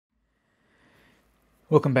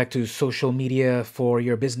Welcome back to Social Media for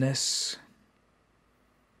Your Business.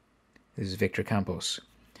 This is Victor Campos.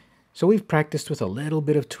 So we've practiced with a little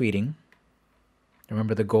bit of tweeting.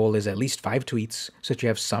 Remember, the goal is at least 5 tweets so that you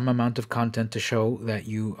have some amount of content to show that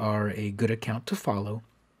you are a good account to follow.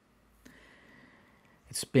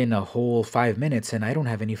 It's been a whole 5 minutes and I don't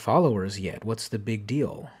have any followers yet. What's the big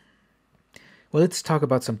deal? Well, let's talk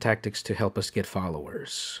about some tactics to help us get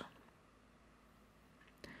followers.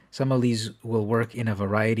 Some of these will work in a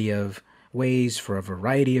variety of ways for a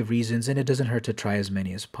variety of reasons, and it doesn't hurt to try as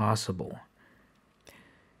many as possible.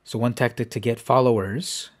 So one tactic to get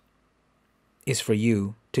followers is for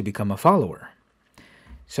you to become a follower.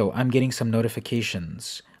 So I'm getting some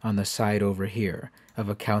notifications on the side over here of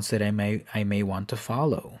accounts that I may want to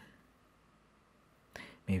follow.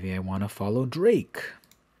 Maybe I want to follow Drake.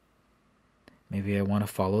 Maybe I want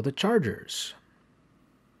to follow the Chargers.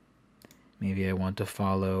 Maybe I want to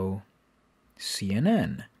follow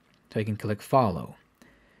CNN. So I can click follow.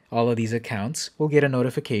 All of these accounts will get a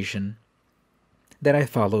notification that I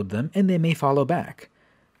followed them, and they may follow back.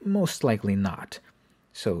 Most likely not.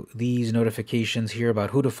 So these notifications here about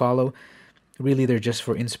who to follow, really they're just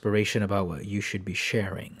for inspiration about what you should be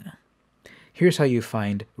sharing. Here's how you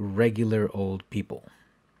find regular old people.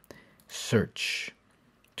 Search.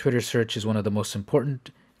 Twitter search is one of the most important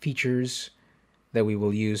features that we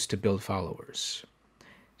will use to build followers.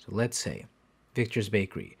 So let's say Victor's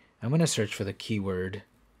Bakery. I'm going to search for the keyword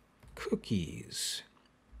cookies.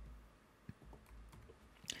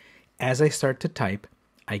 As I start to type,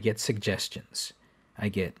 I get suggestions. I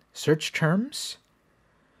get search terms,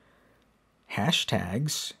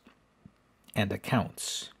 hashtags, and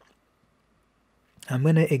accounts. I'm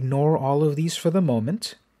going to ignore all of these for the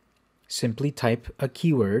moment. Simply type a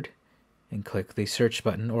keyword and click the search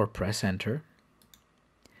button or press enter.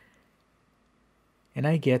 And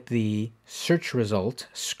I get the search result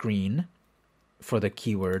screen for the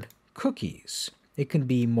keyword cookies. It can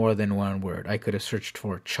be more than one word. I could have searched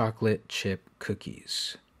for chocolate chip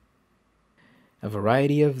cookies. A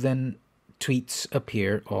variety of then tweets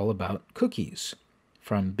appear all about cookies,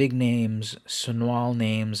 from big names, small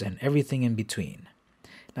names, and everything in between.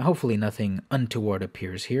 Now hopefully nothing untoward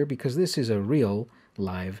appears here because this is a real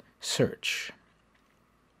live search.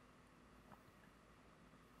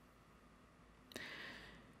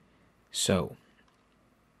 So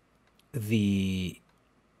the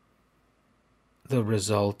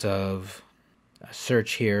result of a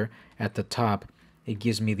search here at the top, it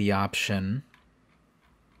gives me the option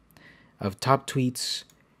of top tweets,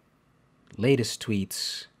 latest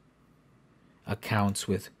tweets, accounts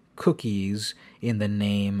with cookies in the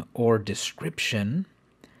name or description,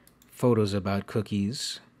 photos about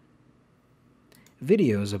cookies,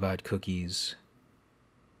 videos about cookies,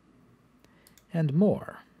 and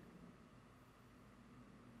more.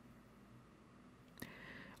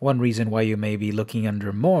 One reason why you may be looking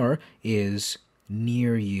under more is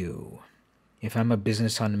near you. If I'm a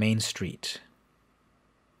business on Main Street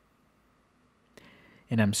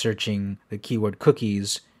and I'm searching the keyword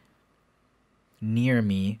cookies near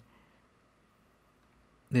me,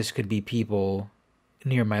 this could be people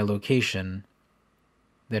near my location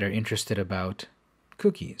that are interested about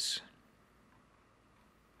cookies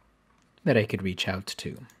that I could reach out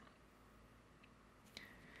to.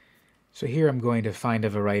 So here I'm going to find a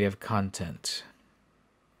variety of content.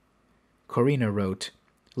 Corina wrote,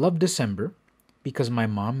 "Love December because my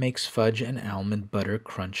mom makes fudge and almond butter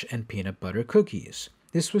crunch and peanut butter cookies."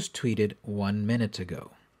 This was tweeted 1 minute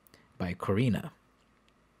ago by Corina.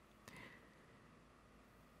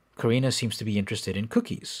 Corina seems to be interested in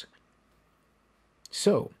cookies.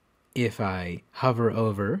 So if I hover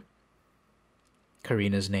over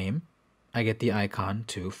Corina's name, I get the icon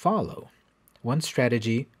to follow. One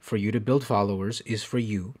strategy for you to build followers is for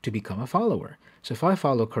you to become a follower. So if I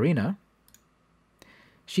follow Corina,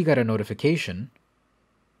 she got a notification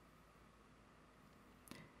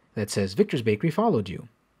that says Victor's Bakery followed you.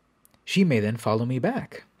 She may then follow me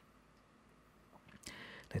back.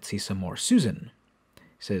 Let's see some more. Susan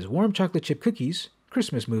says, "Warm chocolate chip cookies,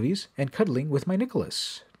 Christmas movies, and cuddling with my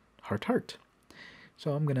Nicholas." Heart, heart.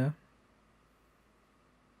 So I'm going to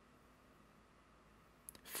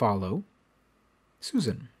follow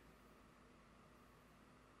Susan.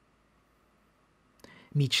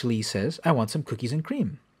 Meech Lee says, "I want some cookies and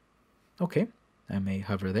cream." Okay, I may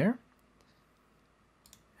hover there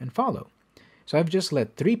and follow. So I've just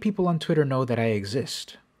let 3 people on Twitter know that I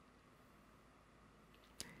exist.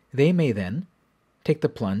 They may then take the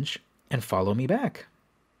plunge and follow me back.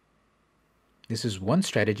 This is one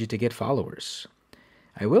strategy to get followers.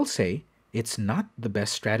 I will say it's not the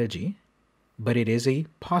best strategy, but it is a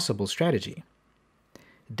possible strategy.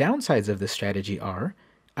 Downsides of this strategy are,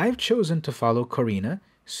 I've chosen to follow Corina,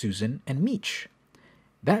 Susan, and Meech.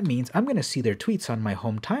 That means I'm going to see their tweets on my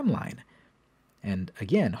home timeline. And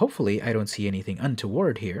again, hopefully I don't see anything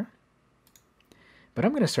untoward here. But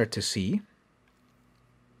I'm going to start to see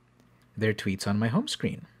their tweets on my home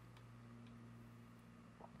screen.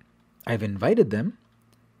 I've invited them,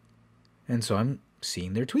 and so I'm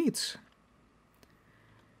seeing their tweets.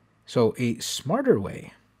 So a smarter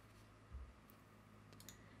way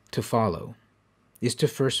to follow is to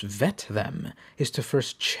first vet them, is to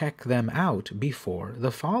first check them out before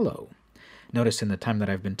the follow. Notice in the time that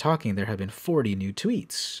I've been talking, there have been 40 new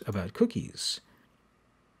tweets about cookies.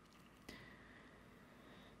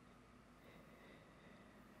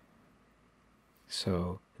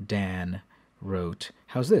 So Dan wrote,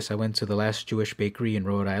 how's this? I went to the last Jewish bakery in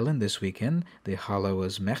Rhode Island this weekend. The challah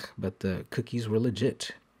was mech, but the cookies were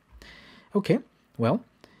legit. Okay, well,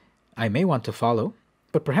 I may want to follow,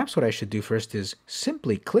 but perhaps what I should do first is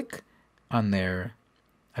simply click on their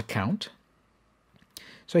account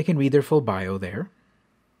so I can read their full bio there,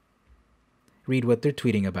 read what they're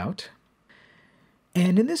tweeting about.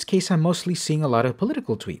 And in this case, I'm mostly seeing a lot of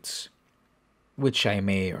political tweets, which I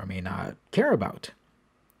may or may not care about.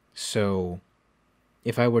 So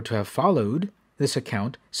if I were to have followed this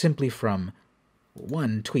account simply from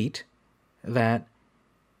one tweet, that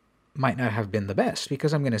might not have been the best,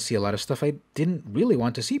 because I'm going to see a lot of stuff I didn't really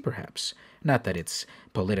want to see, perhaps. Not that it's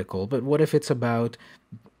political, but what if it's about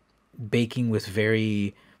baking with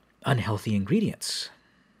very unhealthy ingredients?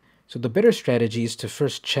 So the better strategy is to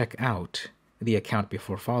first check out the account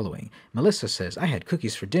before following. Melissa says, I had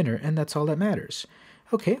cookies for dinner, and that's all that matters.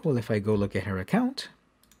 Okay, well, if I go look at her account,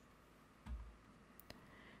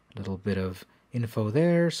 a little bit of info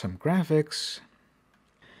there, some graphics.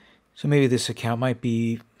 So maybe this account might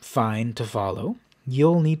be fine to follow.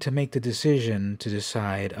 You'll need to make the decision to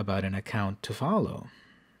decide about an account to follow.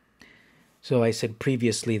 So I said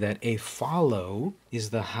previously that a follow is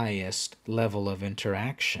the highest level of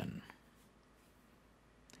interaction.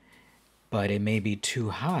 But it may be too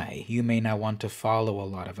high. You may not want to follow a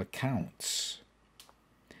lot of accounts.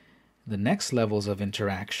 The next levels of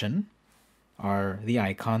interaction are the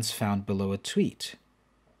icons found below a tweet.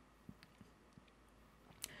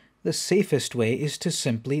 The safest way is to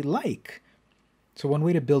simply like. So one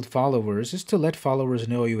way to build followers is to let followers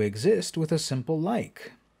know you exist with a simple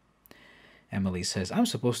like. Emily says, I'm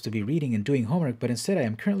supposed to be reading and doing homework, but instead I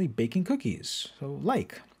am currently baking cookies. So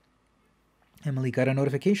like. Emily got a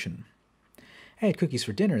notification. I had cookies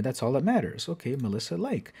for dinner, that's all that matters. Okay, Melissa,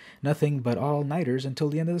 like. Nothing but all-nighters until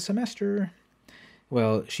the end of the semester.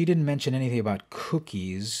 Well, she didn't mention anything about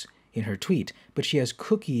cookies in her tweet, but she has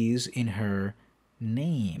cookies in her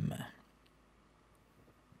name.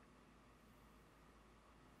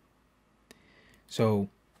 So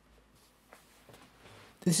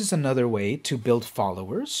this is another way to build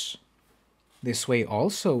followers. This way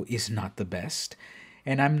also is not the best.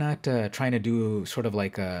 And I'm not trying to do sort of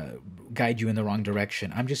like guide you in the wrong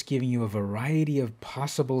direction. I'm just giving you a variety of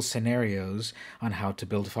possible scenarios on how to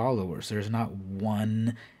build followers. There's not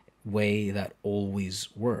one way that always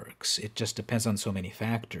works. It just depends on so many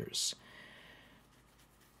factors.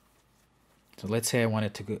 So let's say I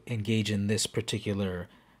wanted to engage in this particular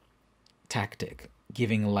tactic,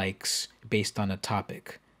 giving likes based on a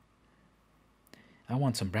topic. I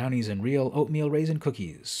want some brownies and real oatmeal raisin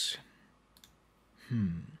cookies.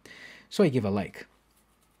 So I give a like.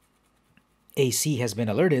 AC has been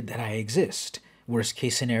alerted that I exist. Worst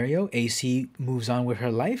case scenario, AC moves on with her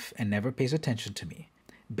life and never pays attention to me.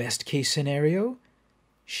 Best case scenario,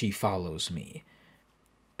 she follows me.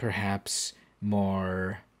 Perhaps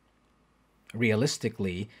more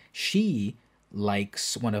realistically, she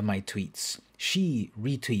likes one of my tweets. She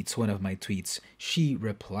retweets one of my tweets. She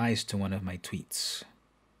replies to one of my tweets.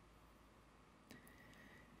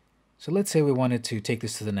 So let's say we wanted to take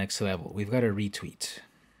this to the next level. We've got a retweet.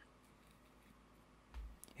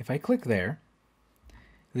 If I click there,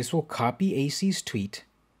 this will copy AC's tweet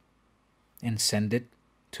and send it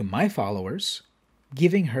to my followers,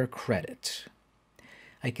 giving her credit.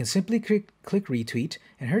 I can simply click retweet,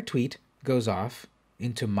 and her tweet goes off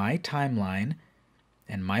into my timeline,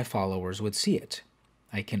 and my followers would see it.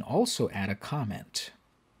 I can also add a comment.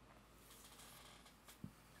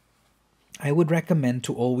 I would recommend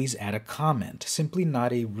to always add a comment, simply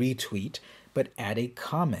not a retweet, but add a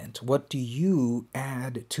comment. What do you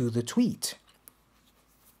add to the tweet?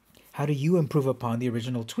 How do you improve upon the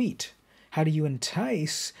original tweet? How do you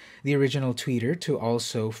entice the original tweeter to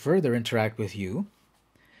also further interact with you?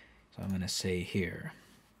 So I'm going to say here,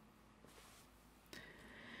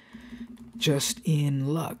 just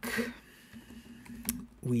in luck,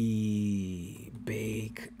 We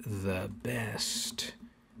bake the best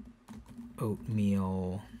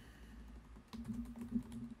oatmeal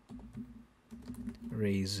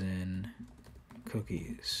raisin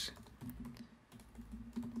cookies.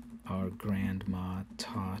 Our grandma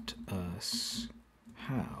taught us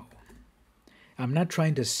how. I'm not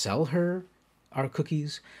trying to sell her our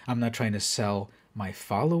cookies. I'm not trying to sell my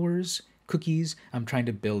followers cookies. I'm trying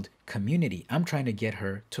to build community. I'm trying to get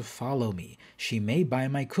her to follow me. She may buy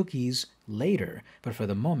my cookies later, but for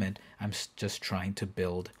the moment, I'm just trying to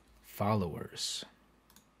build followers.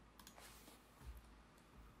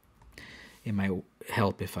 It might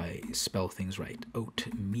help if I spell things right.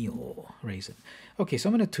 Oatmeal raisin. Okay, so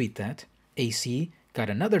I'm going to tweet that. AC got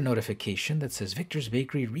another notification that says Victor's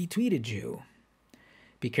Bakery retweeted you.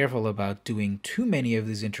 Be careful about doing too many of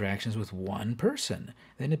these interactions with one person.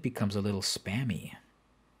 Then it becomes a little spammy.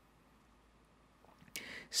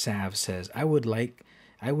 Sav says, I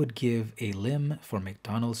would give a limb for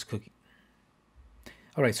McDonald's cookie.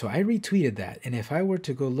 All right, so I retweeted that. And if I were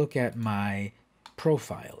to go look at my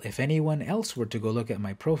profile, if anyone else were to go look at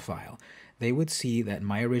my profile, they would see that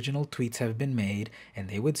my original tweets have been made, and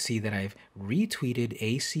they would see that I've retweeted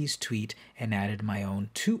AC's tweet and added my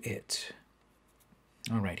own to it.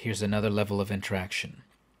 All right, here's another level of interaction.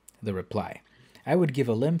 The reply. I would give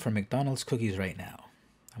a limb for McDonald's cookies right now.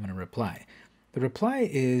 I'm going to reply. The reply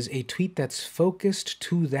is a tweet that's focused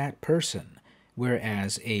to that person,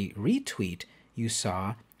 whereas a retweet you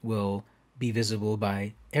saw will be visible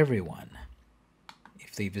by everyone.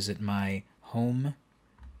 If they visit my home,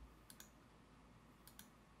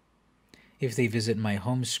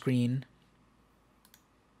 screen,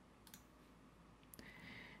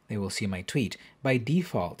 they will see my tweet. By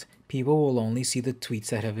default, people will only see the tweets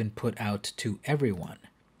that have been put out to everyone.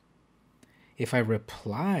 If I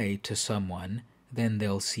reply to someone, then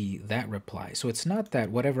they'll see that reply. So it's not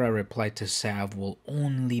that whatever I reply to Sav will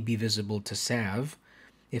only be visible to Sav.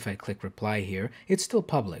 If I click reply here, it's still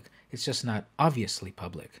public. It's just not obviously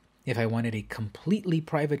public. If I wanted a completely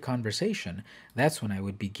private conversation, that's when I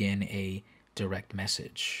would begin a direct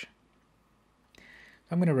message.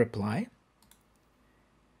 I'm going to reply.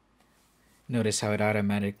 Notice how it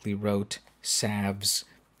automatically wrote Sav's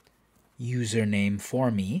username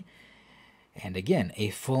for me. And again, a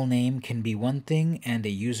full name can be one thing and a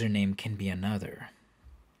username can be another.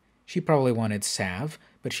 She probably wanted Sav,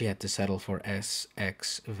 but she had to settle for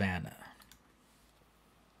SX Vanna.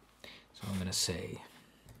 So I'm going to say,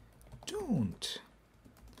 don't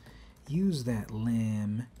use that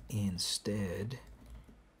limb instead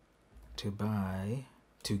to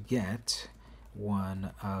get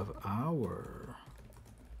one of our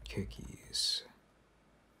cookies.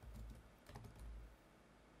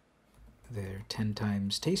 They're 10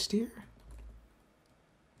 times tastier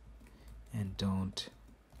and don't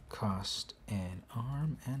cost an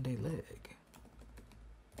arm and a leg.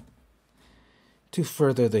 To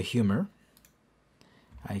further the humor,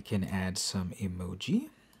 I can add some emoji.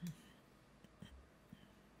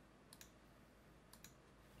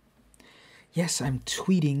 Yes, I'm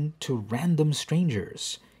tweeting to random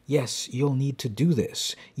strangers. Yes, you'll need to do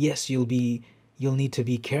this. Yes, you'll need to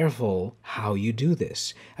be careful how you do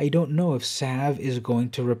this. I don't know if Sav is going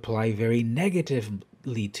to reply very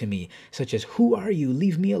negatively to me, such as, "Who are you?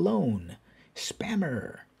 Leave me alone.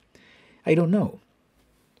 Spammer." I don't know.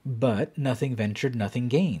 But nothing ventured, nothing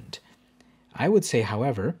gained. I would say,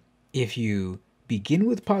 however, if you begin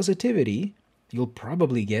with positivity, you'll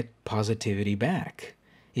probably get positivity back.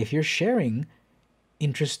 If you're sharing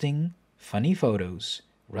interesting, funny photos,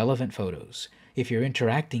 relevant photos, if you're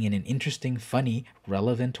interacting in an interesting, funny,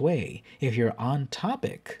 relevant way, if you're on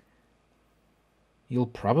topic, you'll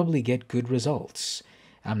probably get good results.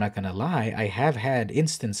 I'm not going to lie, I have had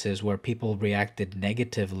instances where people reacted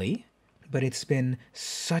negatively, but it's been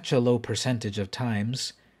such a low percentage of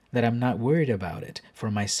times that I'm not worried about it for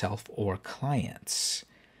myself or clients.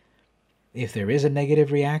 If there is a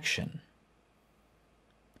negative reaction,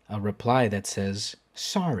 a reply that says,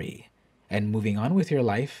 "Sorry," and moving on with your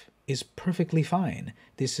life is perfectly fine.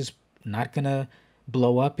 This is not going to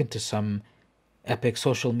blow up into some epic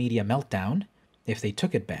social media meltdown if they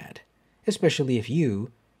took it bad, especially if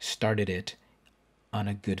you started it on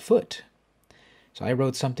a good foot. So I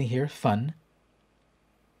wrote something here, fun.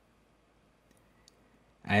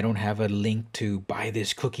 I don't have a link to buy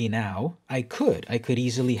this cookie now. I could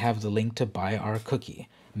easily have the link to buy our cookie.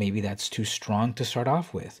 Maybe that's too strong to start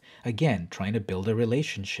off with. Again, trying to build a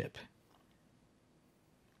relationship.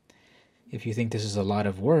 If you think this is a lot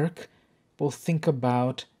of work, well, think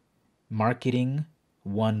about marketing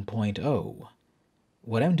 1.0.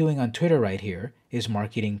 What I'm doing on Twitter right here is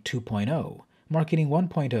marketing 2.0. Marketing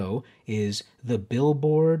 1.0 is the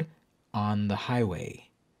billboard on the highway,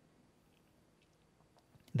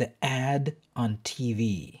 the ad on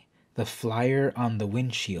TV, the flyer on the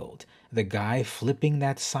windshield, the guy flipping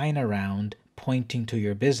that sign around pointing to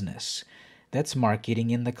your business. That's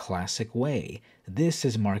marketing in the classic way. This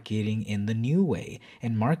is marketing in the new way.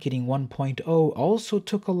 And marketing 1.0 also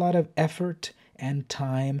took a lot of effort and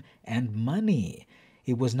time and money.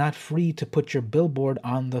 It was not free to put your billboard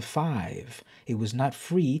on the 5. It was not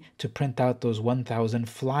free to print out those 1,000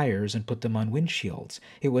 flyers and put them on windshields.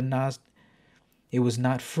 It was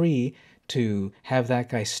not free to have that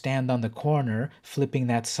guy stand on the corner flipping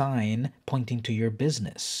that sign pointing to your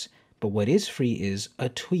business. But what is free is a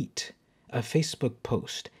tweet, a Facebook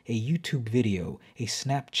post, a YouTube video, a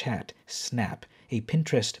Snapchat snap, a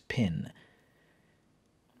Pinterest pin.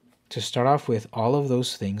 To start off with, all of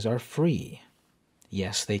those things are free.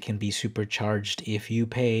 Yes, they can be supercharged if you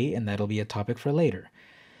pay, and that'll be a topic for later.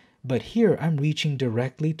 But here I'm reaching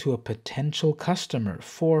directly to a potential customer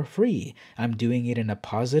for free. I'm doing it in a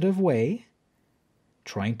positive way,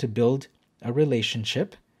 trying to build a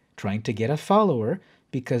relationship, trying to get a follower,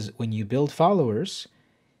 because when you build followers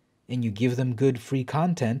and you give them good free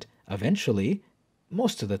content, eventually,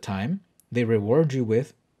 most of the time, they reward you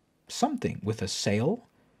with something, with a sale,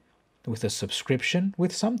 with a subscription,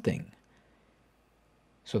 with something.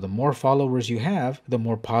 So the more followers you have, the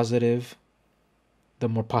more positive, the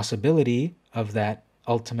more possibility of that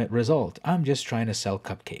ultimate result. I'm just trying to sell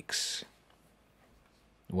cupcakes.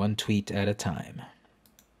 One tweet at a time.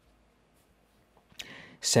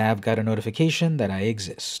 Sav got a notification that I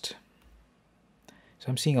exist. So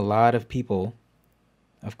I'm seeing a lot of people,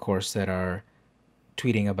 of course, that are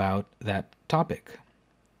tweeting about that topic.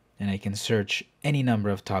 And I can search any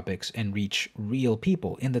number of topics and reach real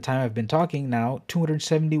people. In the time I've been talking now,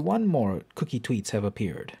 271 more cookie tweets have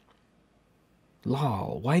appeared.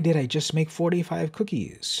 Lol, why did I just make 45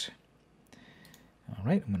 cookies? All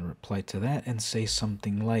right, I'm going to reply to that and say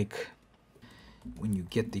something like, when you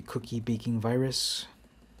get the cookie baking virus,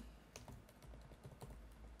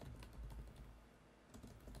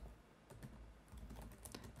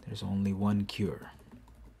 there's only one cure: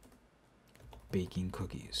 baking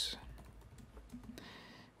cookies.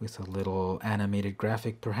 With a little animated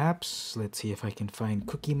graphic, perhaps. Let's see if I can find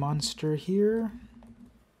Cookie Monster here.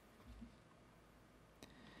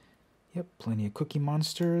 Yep, plenty of Cookie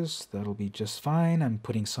Monsters. That'll be just fine. I'm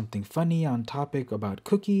putting something funny on topic about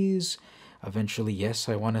cookies. Eventually, yes,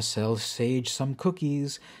 I want to sell Sage some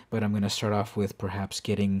cookies, but I'm going to start off with perhaps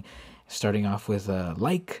starting off with a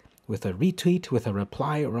like, with a retweet, with a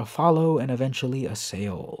reply or a follow, and eventually a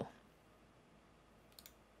sale.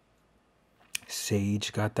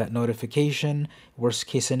 Sage got that notification. Worst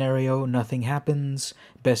case scenario, nothing happens.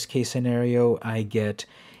 Best case scenario, I get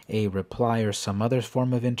a reply or some other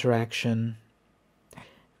form of interaction.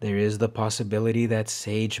 There is the possibility that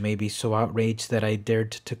Sage may be so outraged that I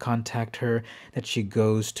dared to contact her that she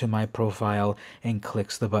goes to my profile and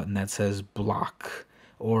clicks the button that says block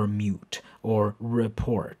or mute or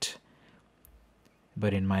report.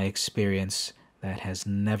 But in my experience, that has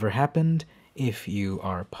never happened if you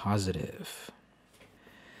are positive.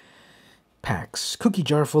 Pax, cookie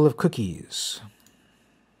jar full of cookies.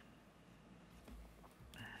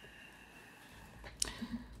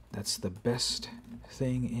 That's the best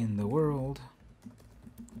thing in the world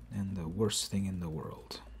and the worst thing in the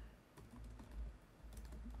world.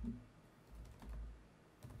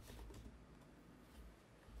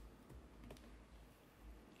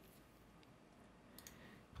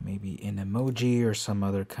 Maybe an emoji or some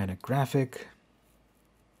other kind of graphic.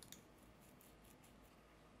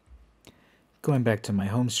 Going back to my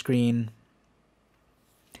home screen.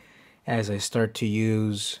 As I start to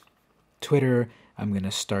use Twitter, I'm going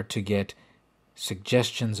to start to get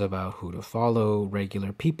suggestions about who to follow,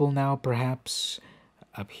 regular people now perhaps,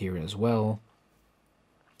 up here as well.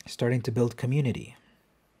 Starting to build community.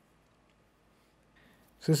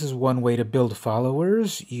 So this is one way to build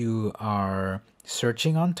followers. You are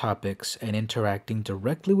searching on topics and interacting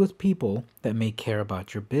directly with people that may care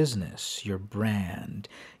about your business, your brand,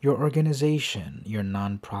 your organization, your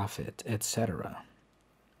nonprofit, etc.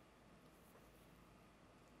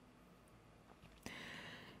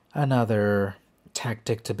 Another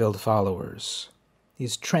tactic to build followers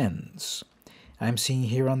is trends. I'm seeing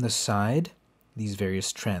here on the side these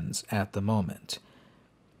various trends at the moment.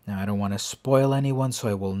 Now, I don't want to spoil anyone, so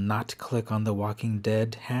I will not click on the Walking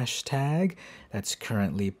Dead hashtag that's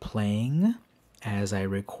currently playing as I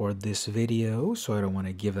record this video, so I don't want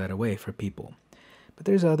to give that away for people. But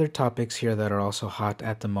there's other topics here that are also hot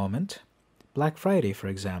at the moment. Black Friday, for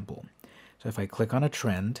example. So if I click on a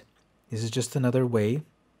trend, This is just another way,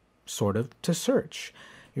 sort of, to search.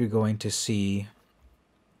 You're going to see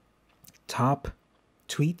top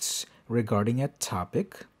tweets regarding a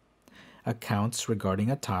topic, accounts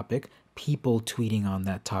regarding a topic, people tweeting on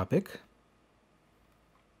that topic.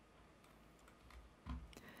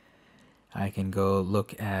 I can go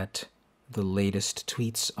look at the latest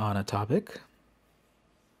tweets on a topic.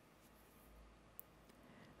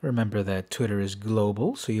 Remember that Twitter is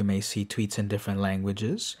global, so you may see tweets in different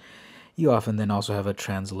languages. You often then also have a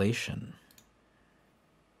translation.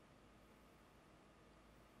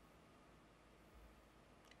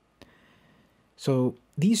 So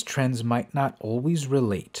these trends might not always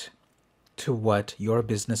relate to what your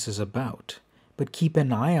business is about, but keep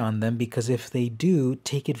an eye on them, because if they do,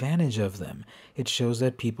 take advantage of them. It shows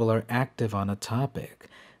that people are active on a topic.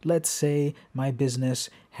 Let's say my business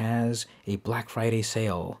has a Black Friday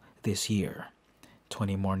sale this year.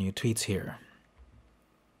 20 more new tweets here.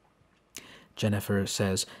 Jennifer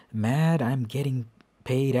says, "Mad, I'm getting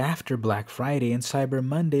paid after Black Friday and Cyber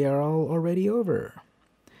Monday are all already over."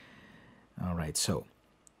 All right, so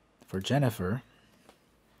for Jennifer,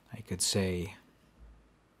 I could say,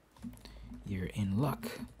 "You're in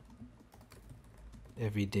luck.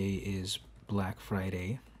 Every day is Black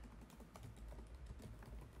Friday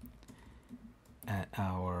at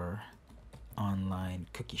our online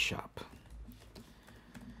cookie shop."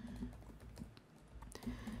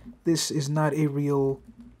 This is not a real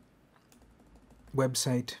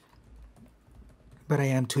website, but I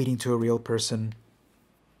am tweeting to a real person.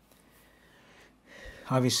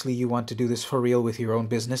 Obviously, you want to do this for real with your own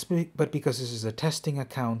business, but because this is a testing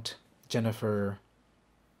account, Jennifer,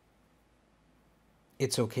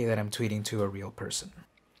 it's okay that I'm tweeting to a real person.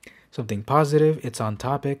 Something positive, it's on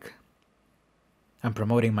topic. I'm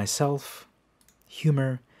promoting myself,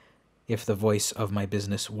 humor. If the voice of my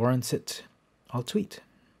business warrants it, I'll tweet.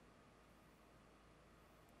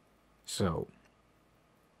 So,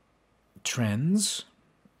 trends.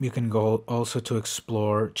 You can go also to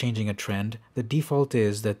explore changing a trend. The default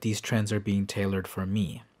is that these trends are being tailored for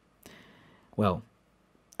me. Well,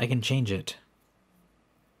 I can change it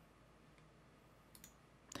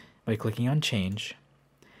by clicking on change.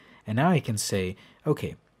 And now I can say,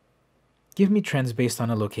 okay, give me trends based on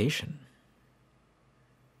a location.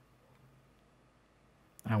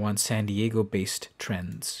 I want San Diego-based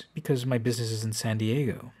trends because my business is in San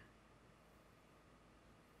Diego.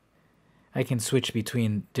 I can switch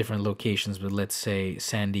between different locations, but let's say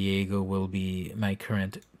San Diego will be my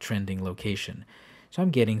current trending location. So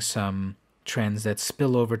I'm getting some trends that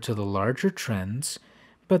spill over to the larger trends,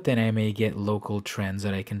 but then I may get local trends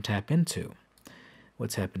that I can tap into.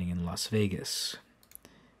 What's happening in Las Vegas?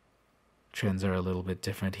 Trends are a little bit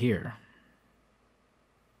different here.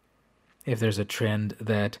 If there's a trend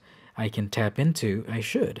that I can tap into, I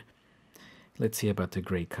should. Let's see about the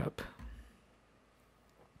Grey Cup.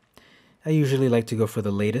 I usually like to go for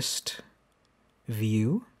the latest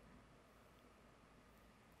view.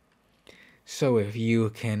 So if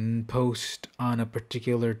you can post on a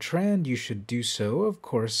particular trend, you should do so. Of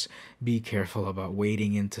course, be careful about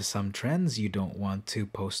wading into some trends. You don't want to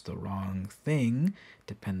post the wrong thing,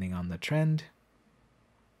 depending on the trend.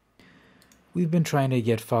 We've been trying to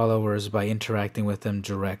get followers by interacting with them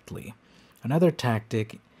directly. Another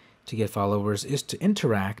tactic to get followers is to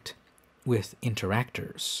interact with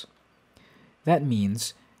interactors. That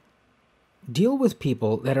means deal with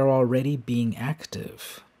people that are already being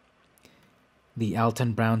active. The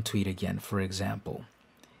Alton Brown tweet again, for example.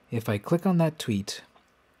 If I click on that tweet,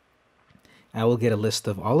 I will get a list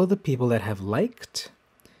of all of the people that have liked,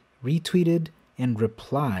 retweeted, and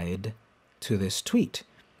replied to this tweet.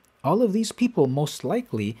 All of these people most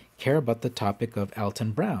likely care about the topic of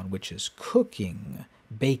Alton Brown, which is cooking,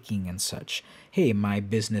 baking, and such. Hey, my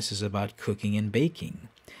business is about cooking and baking.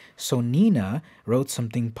 So Nina wrote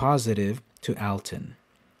something positive to Alton.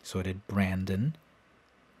 So did Brandon.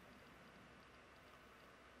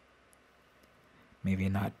 Maybe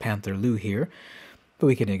not Panther Lou here, but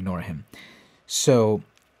we can ignore him. So,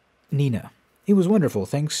 Nina, it was wonderful.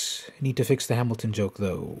 Thanks. Need to fix the Hamilton joke,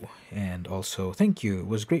 though. And also, thank you. It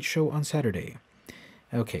was a great show on Saturday.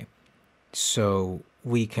 Okay. So,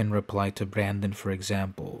 we can reply to Brandon, for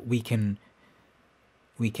example. We can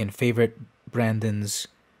favorite Brandon's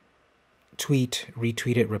tweet,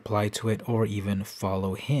 retweet it, reply to it, or even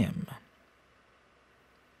follow him.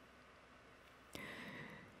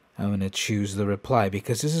 I'm going to choose the reply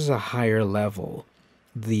because this is a higher level.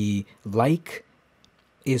 The like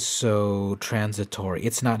is so transitory.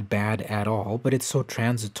 It's not bad at all, but it's so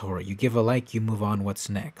transitory. You give a like, you move on, what's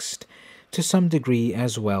next? To some degree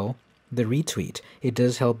as well, the retweet. It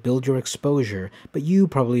does help build your exposure, but you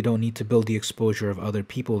probably don't need to build the exposure of other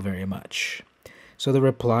people very much. So the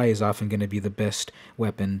reply is often going to be the best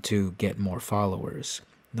weapon to get more followers.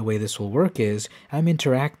 The way this will work is I'm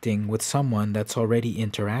interacting with someone that's already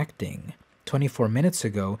interacting. 24 minutes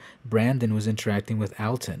ago, Brandon was interacting with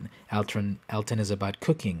Alton. Alton is about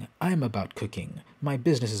cooking. I'm about cooking. My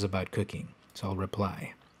business is about cooking. So I'll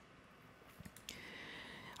reply.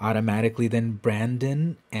 Automatically then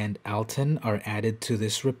Brandon and Alton are added to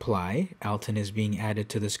this reply. Alton is being added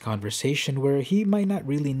to this conversation where he might not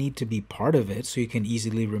really need to be part of it, so you can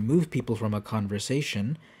easily remove people from a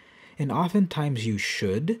conversation. And oftentimes you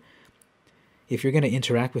should. If you're going to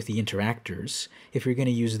interact with the interactors, if you're going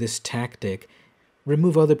to use this tactic,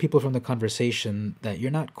 remove other people from the conversation that you're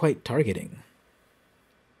not quite targeting.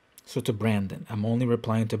 So to Brandon, I'm only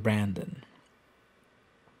replying to Brandon.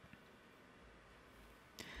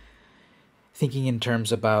 Thinking in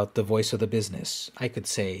terms about the voice of the business, I could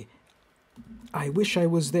say, I wish I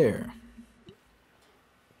was there.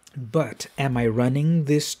 But am I running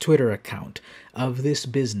this Twitter account of this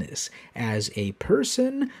business as a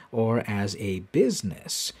person or as a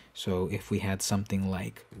business? So if we had something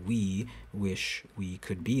like, we wish we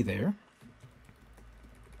could be there.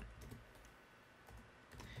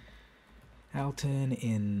 Alton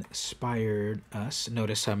inspired us.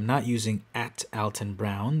 Notice I'm not using @Alton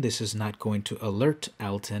Brown. This is not going to alert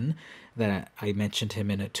Alton that I mentioned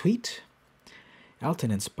him in a tweet.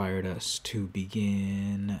 Alton inspired us to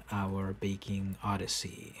begin our baking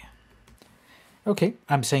odyssey. Okay,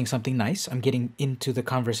 I'm saying something nice. I'm getting into the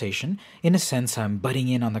conversation. In a sense, I'm butting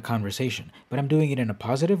in on the conversation, but I'm doing it in a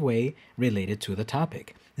positive way related to the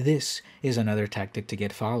topic. This is another tactic to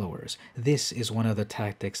get followers. This is one of the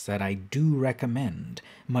tactics that I do recommend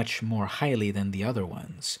much more highly than the other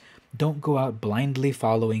ones. Don't go out blindly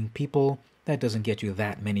following people. That doesn't get you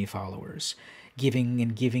that many followers. Giving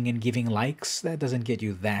and giving and giving likes, that doesn't get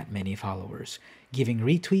you that many followers. Giving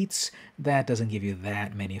retweets, that doesn't give you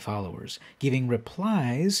that many followers. Giving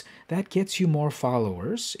replies, that gets you more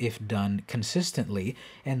followers if done consistently.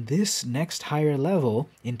 And this next higher level,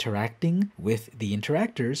 interacting with the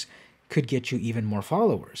interactors, could get you even more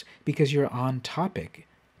followers because you're on topic.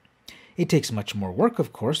 It takes much more work,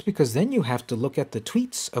 of course, because then you have to look at the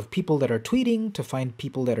tweets of people that are tweeting to find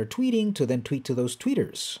people that are tweeting to then tweet to those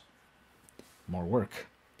tweeters. More work.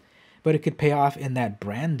 But it could pay off in that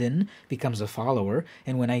Brandon becomes a follower,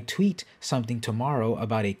 and when I tweet something tomorrow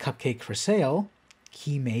about a cupcake for sale,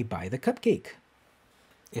 he may buy the cupcake,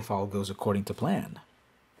 if all goes according to plan.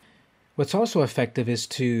 What's also effective is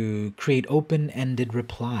to create open-ended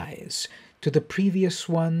replies. To the previous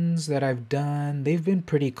ones that I've done, they've been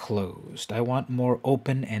pretty closed. I want more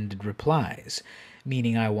open-ended replies,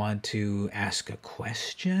 meaning I want to ask a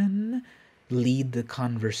question, lead the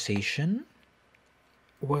conversation.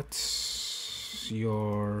 What's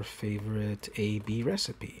your favorite AB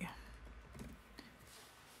recipe?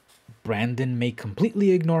 Brandon may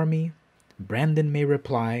completely ignore me. Brandon may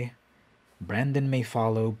reply. Brandon may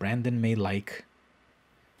follow. Brandon may like.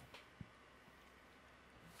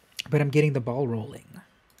 But I'm getting the ball rolling.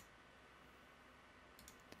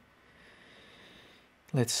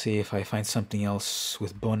 Let's see if I find something else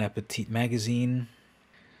with Bon Appetit magazine.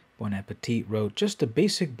 Bon Appetit wrote just a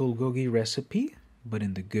basic bulgogi recipe, but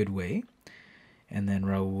in the good way. And then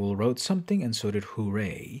Raul wrote something, and so did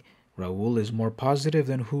Hooray. Raul is more positive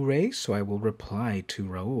than Hooray, so I will reply to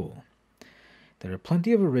Raul. There are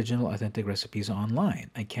plenty of original, authentic recipes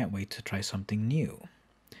online. I can't wait to try something new.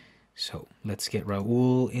 So let's get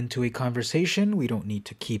Raul into a conversation. We don't need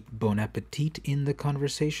to keep Bon Appetit in the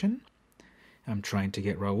conversation. I'm trying to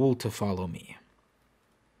get Raul to follow me.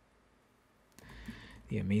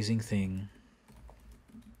 The amazing thing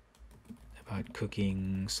about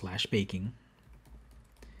cooking/baking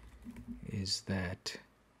is that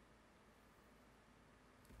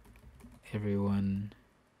everyone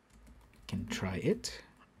can try it,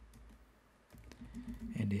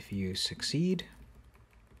 and if you succeed,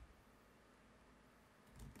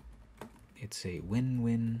 it's a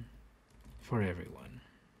win-win for everyone.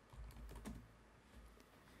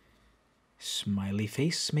 Smiley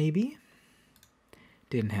face, maybe?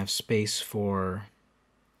 Didn't have space for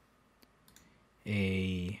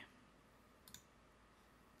a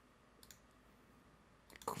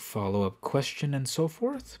follow-up question and so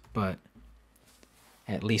forth, but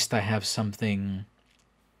at least I have something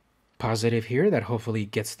positive here that hopefully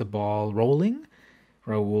gets the ball rolling.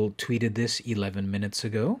 Raul tweeted this 11 minutes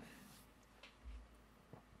ago.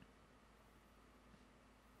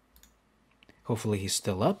 Hopefully he's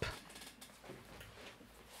still up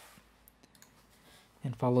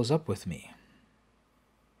and follows up with me.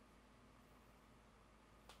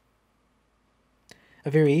 A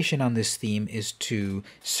variation on this theme is to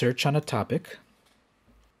search on a topic,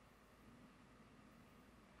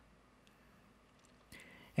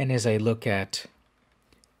 and as I look at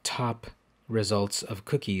top results of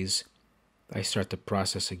cookies, I start the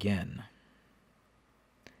process again.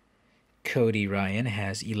 Cody Ryan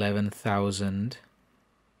has 11,000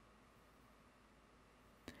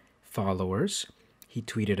 followers. He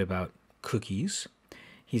tweeted about cookies.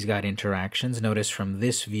 He's got interactions. Notice from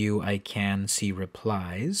this view I can see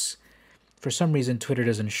replies. For some reason, Twitter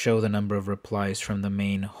doesn't show the number of replies from the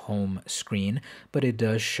main home screen, but it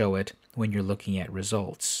does show it when you're looking at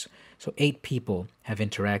results. So 8 people have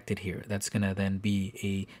interacted here. That's going to then be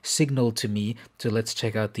a signal to me to let's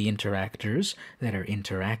check out the interactors that are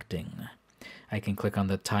interacting. I can click on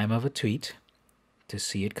the time of a tweet to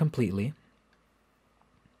see it completely.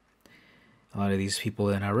 A lot of these people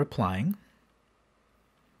then are replying.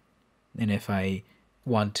 And if I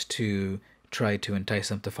want to try to entice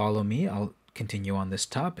them to follow me, I'll continue on this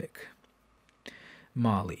topic.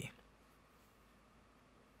 Molly.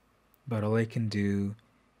 But all I can do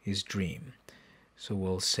is dream. So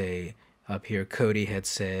we'll say up here, Cody had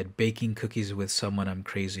said, baking cookies with someone I'm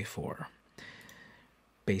crazy for.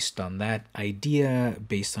 Based on that idea,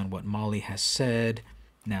 based on what Molly has said,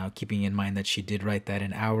 now keeping in mind that she did write that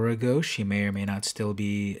an hour ago, she may or may not still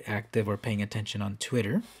be active or paying attention on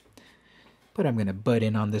Twitter. But I'm going to butt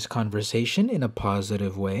in on this conversation in a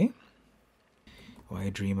positive way. I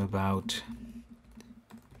dream about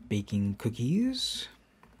baking cookies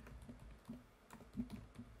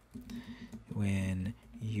when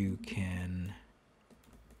you can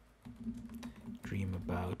dream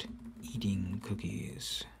about eating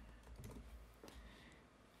cookies.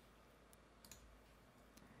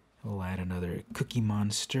 We'll add another Cookie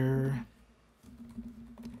Monster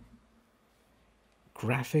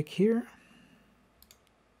graphic here.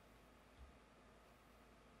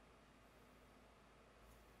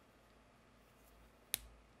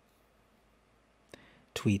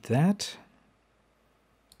 Tweet that.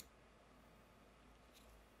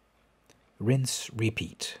 Rinse,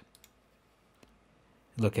 repeat.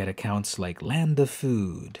 Look at accounts like Land of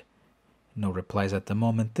Food. No replies at the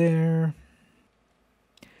moment there.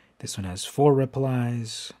 This one has 4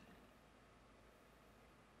 replies.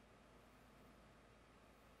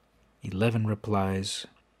 11 replies.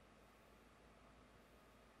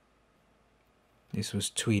 This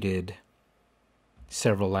was tweeted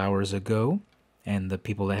several hours ago, and the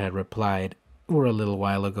people that had replied were a little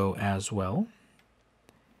while ago as well.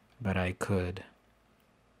 But I could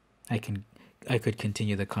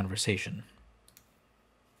continue the conversation.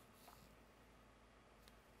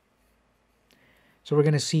 So we're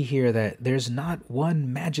going to see here that there's not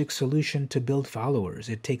one magic solution to build followers.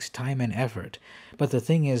 It takes time and effort. But the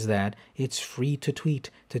thing is that it's free to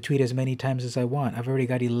tweet as many times as I want. I've already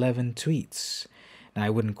got 11 tweets. Now,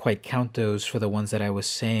 I wouldn't quite count those for the ones that I was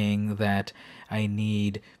saying that I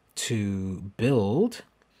need to build.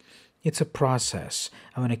 It's a process.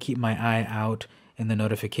 I'm going to keep my eye out in the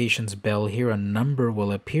notifications bell here. A number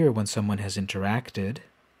will appear when someone has interacted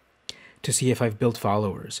to see if I've built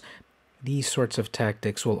followers. These sorts of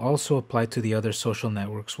tactics will also apply to the other social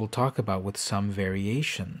networks we'll talk about with some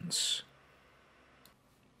variations.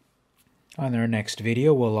 On our next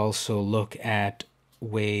video, we'll also look at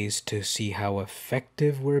ways to see how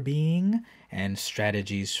effective we're being and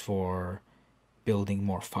strategies for building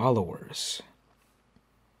more followers.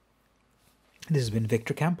 This has been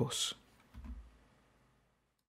Victor Campos.